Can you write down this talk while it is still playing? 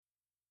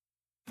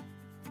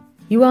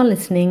You are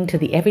listening to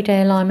the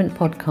Everyday Alignment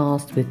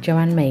podcast with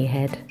Joanne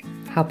Mayhead,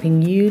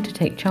 helping you to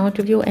take charge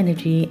of your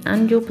energy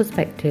and your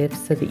perspective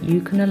so that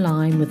you can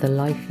align with the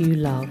life you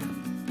love.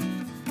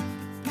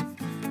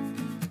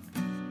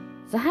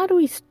 So how do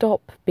we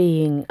stop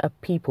being a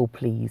people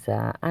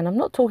pleaser? And I'm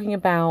not talking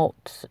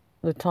about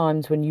the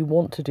times when you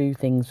want to do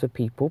things for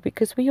people,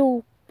 because we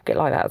all get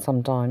like that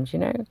sometimes, you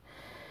know.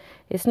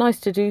 It's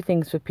nice to do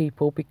things for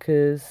people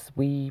because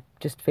we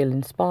just feel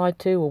inspired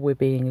to, or we're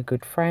being a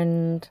good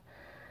friend,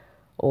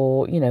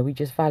 or, you know, we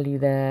just value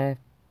their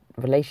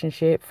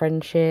relationship,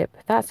 friendship.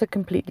 That's a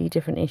completely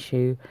different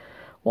issue.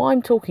 What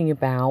I'm talking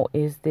about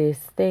is this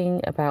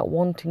thing about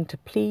wanting to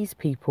please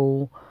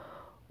people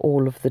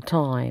all of the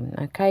time,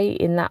 okay?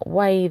 In that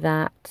way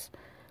that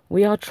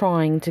we are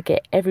trying to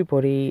get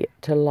everybody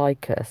to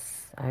like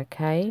us,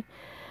 okay?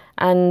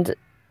 And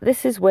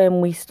this is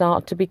when we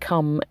start to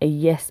become a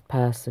yes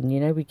person, you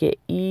know? We get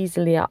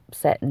easily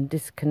upset and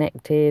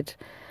disconnected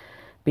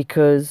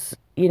because,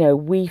 you know,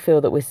 we feel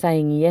that we're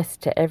saying yes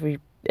to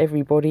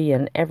everybody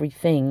and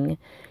everything,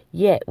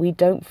 yet we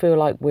don't feel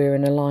like we're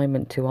in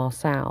alignment to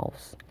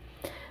ourselves.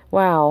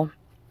 Well,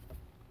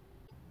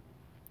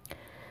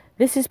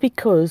 this is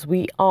because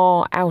we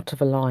are out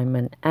of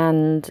alignment,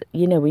 and,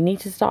 you know, we need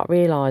to start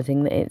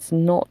realising that it's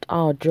not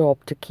our job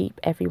to keep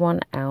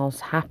everyone else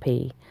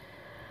happy.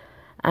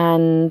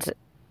 And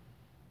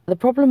the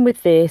problem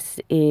with this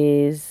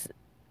is,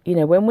 you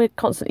know, when we're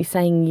constantly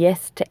saying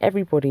yes to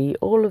everybody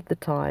all of the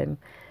time,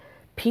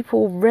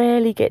 people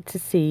rarely get to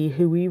see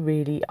who we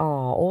really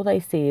are. All they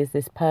see is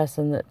this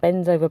person that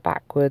bends over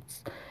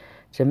backwards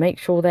to make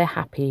sure they're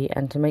happy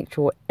and to make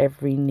sure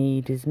every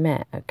need is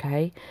met,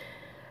 okay?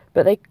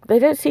 But they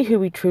don't see who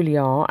we truly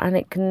are, and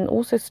it can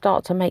also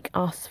start to make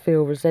us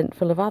feel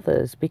resentful of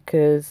others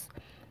because,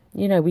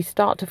 you know, we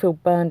start to feel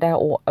burned out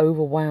or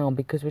overwhelmed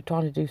because we're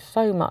trying to do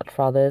so much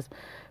for others.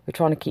 We're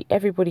trying to keep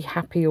everybody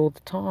happy all the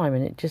time,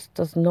 and it just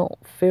does not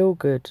feel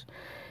good.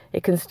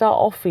 It can start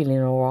off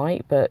feeling all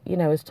right, but, you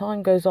know, as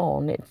time goes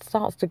on, it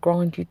starts to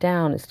grind you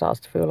down. It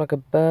starts to feel like a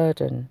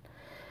burden.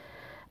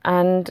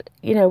 And,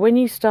 you know, when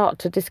you start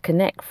to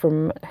disconnect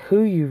from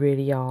who you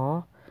really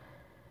are,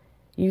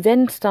 you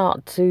then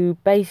start to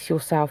base your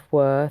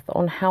self-worth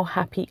on how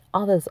happy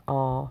others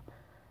are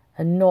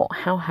and not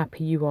how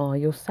happy you are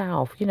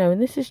yourself. You know, and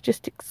this is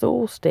just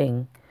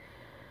exhausting.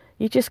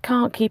 You just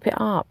can't keep it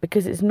up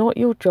because it's not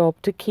your job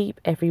to keep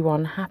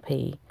everyone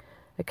happy.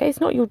 Okay,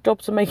 it's not your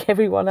job to make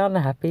everyone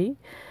unhappy.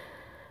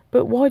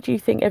 But why do you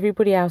think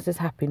everybody else's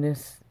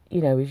happiness, you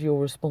know, is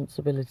your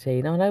responsibility?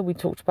 And I know we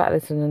talked about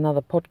this in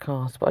another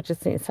podcast, but I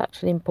just think it's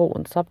such an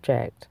important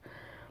subject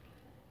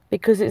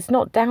because it's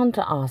not down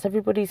to us.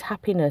 Everybody's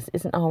happiness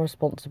isn't our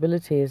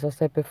responsibility, as I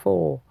said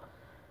before.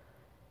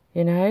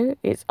 You know,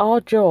 it's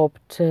our job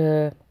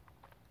to,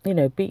 you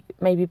know,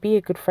 maybe be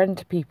a good friend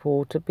to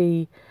people, to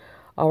be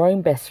our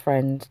own best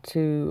friend,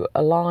 to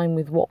align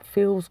with what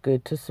feels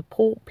good, to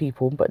support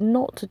people, but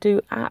not to do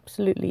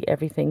absolutely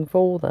everything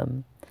for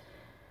them.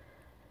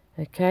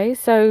 Okay,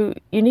 so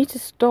you need to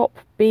stop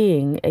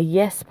being a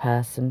yes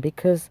person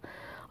because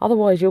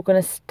otherwise you're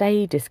going to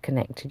stay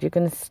disconnected, you're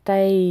going to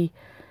stay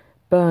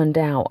burned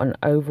out and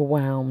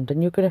overwhelmed,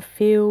 and you're going to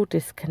feel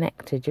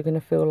disconnected. You're going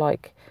to feel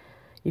like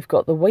you've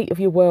got the weight of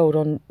the world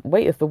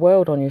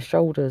on your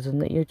shoulders,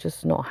 and that you're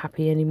just not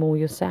happy anymore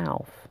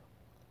yourself.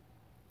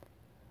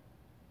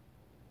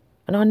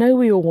 And I know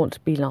we all want to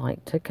be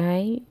liked,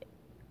 okay?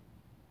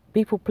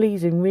 People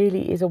pleasing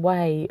really is a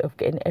way of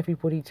getting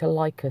everybody to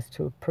like us,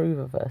 to approve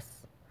of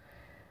us.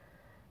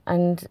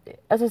 And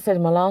as I said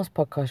in my last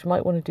podcast, you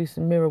might want to do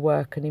some mirror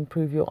work and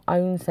improve your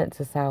own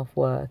sense of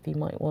self-worth. You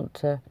might want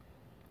to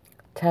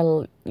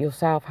tell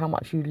yourself how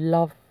much you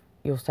love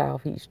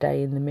yourself each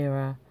day in the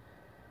mirror.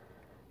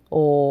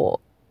 Or,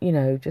 you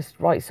know, just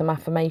write some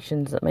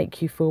affirmations that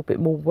make you feel a bit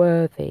more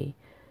worthy.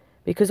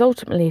 Because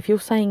ultimately, if you're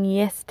saying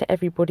yes to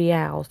everybody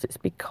else, it's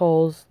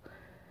because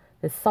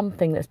there's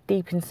something that's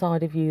deep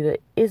inside of you that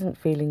isn't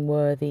feeling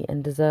worthy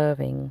and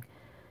deserving.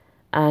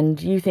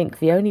 And you think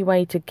the only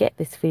way to get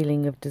this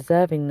feeling of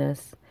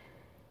deservingness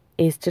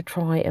is to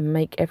try and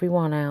make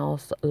everyone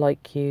else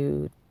like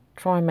you,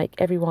 try and make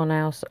everyone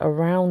else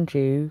around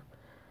you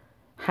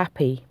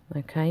happy,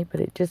 okay?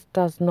 But it just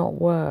does not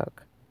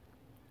work.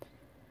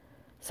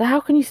 So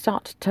how can you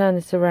start to turn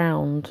this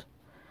around?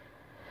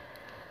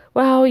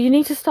 Well, you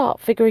need to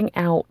start figuring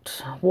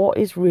out what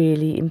is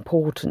really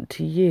important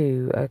to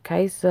you,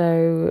 okay?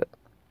 So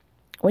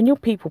when you're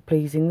people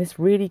pleasing, this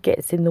really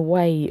gets in the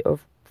way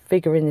of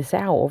figuring this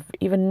out, of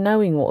even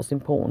knowing what's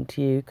important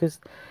to you,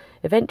 because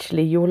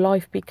eventually your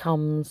life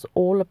becomes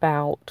all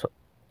about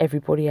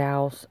everybody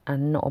else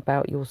and not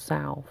about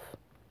yourself.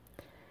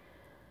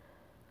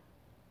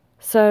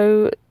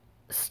 So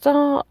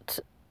start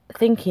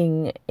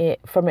thinking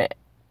from a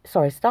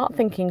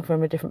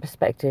different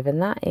perspective, and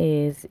that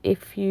is,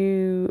 if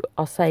you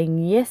are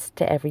saying yes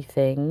to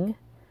everything,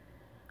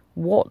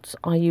 what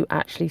are you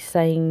actually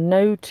saying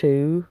no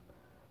to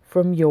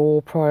from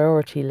your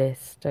priority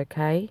list,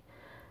 okay?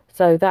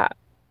 So that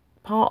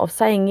part of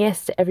saying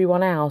yes to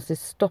everyone else is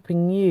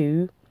stopping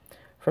you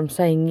from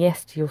saying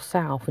yes to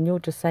yourself, and you're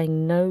just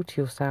saying no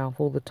to yourself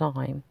all the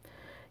time.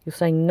 You're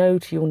saying no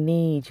to your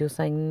needs, you're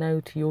saying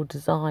no to your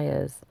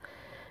desires,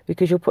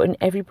 because you're putting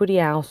everybody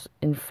else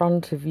in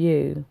front of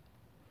you.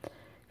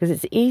 Because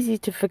it's easy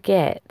to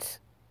forget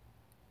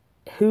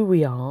who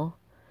we are,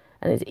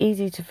 and it's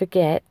easy to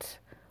forget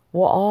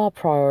what our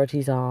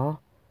priorities are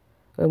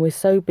when we're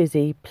so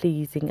busy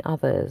pleasing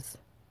others.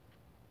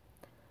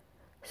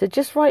 So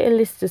just write a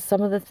list of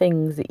some of the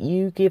things that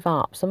you give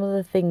up, some of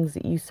the things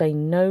that you say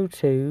no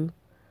to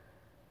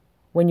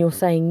when you're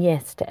saying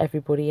yes to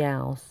everybody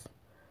else.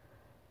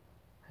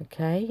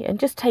 Okay? And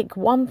just take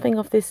one thing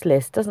off this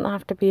list. Doesn't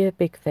have to be a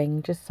big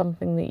thing, just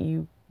something that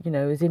you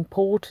know is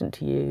important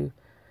to you.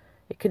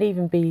 It could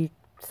even be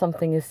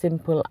something as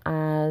simple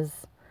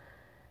as,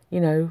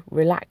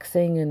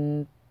 relaxing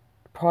and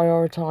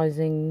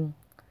prioritizing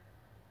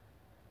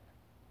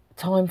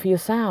time for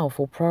yourself,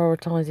 or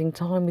prioritizing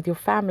time with your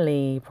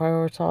family,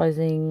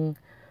 prioritizing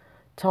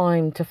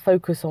time to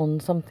focus on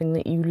something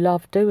that you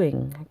love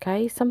doing,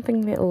 okay?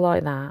 Something little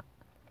like that.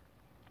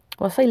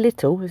 Well, I say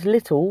little, it's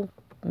little.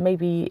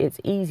 Maybe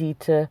it's easy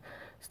to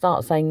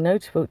start saying no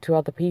to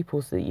other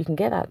people so that you can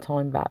get that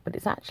time back, but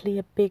it's actually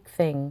a big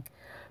thing,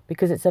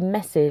 because it's a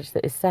message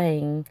that is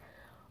saying,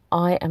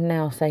 I am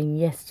now saying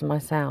yes to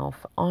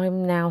myself.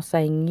 I'm now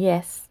saying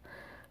yes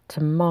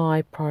to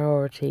my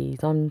priorities.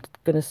 I'm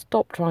going to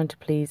stop trying to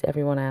please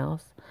everyone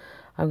else.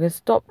 I'm going to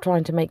stop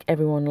trying to make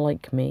everyone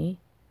like me.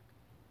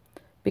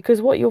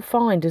 Because what you'll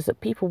find is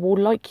that people will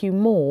like you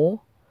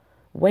more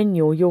when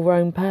you're your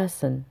own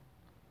person.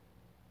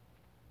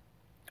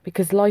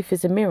 Because life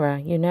is a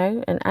mirror,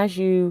 and as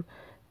you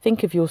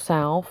think of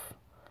yourself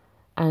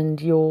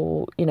and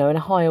you're, in a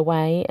higher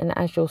way, and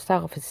as your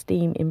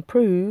self-esteem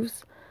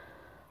improves,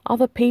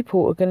 other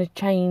people are going to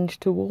change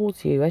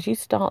towards you. As you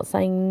start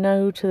saying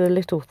no to the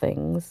little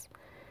things,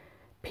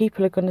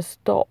 people are going to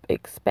stop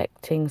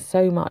expecting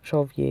so much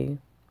of you.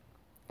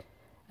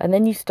 And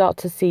then you start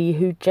to see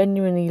who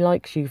genuinely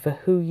likes you for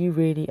who you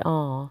really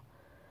are,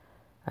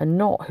 and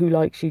not who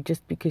likes you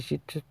just because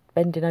you're just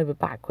bending over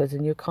backwards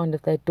and you're kind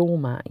of their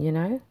doormat,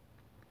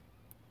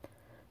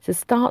 So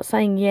start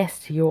saying yes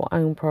to your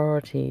own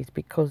priorities,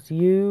 because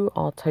you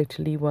are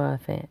totally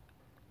worth it.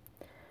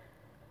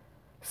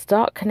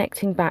 Start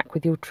connecting back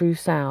with your true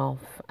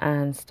self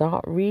and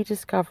start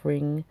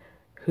rediscovering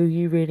who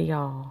you really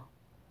are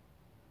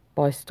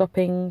by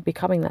stopping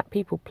becoming that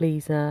people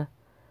pleaser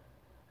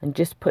and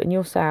just putting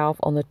yourself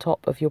on the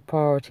top of your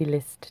priority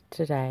list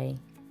today.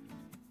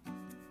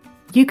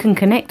 You can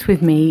connect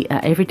with me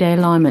at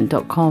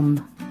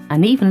everydayalignment.com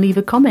and even leave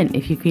a comment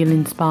if you feel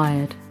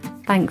inspired.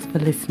 Thanks for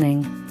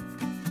listening.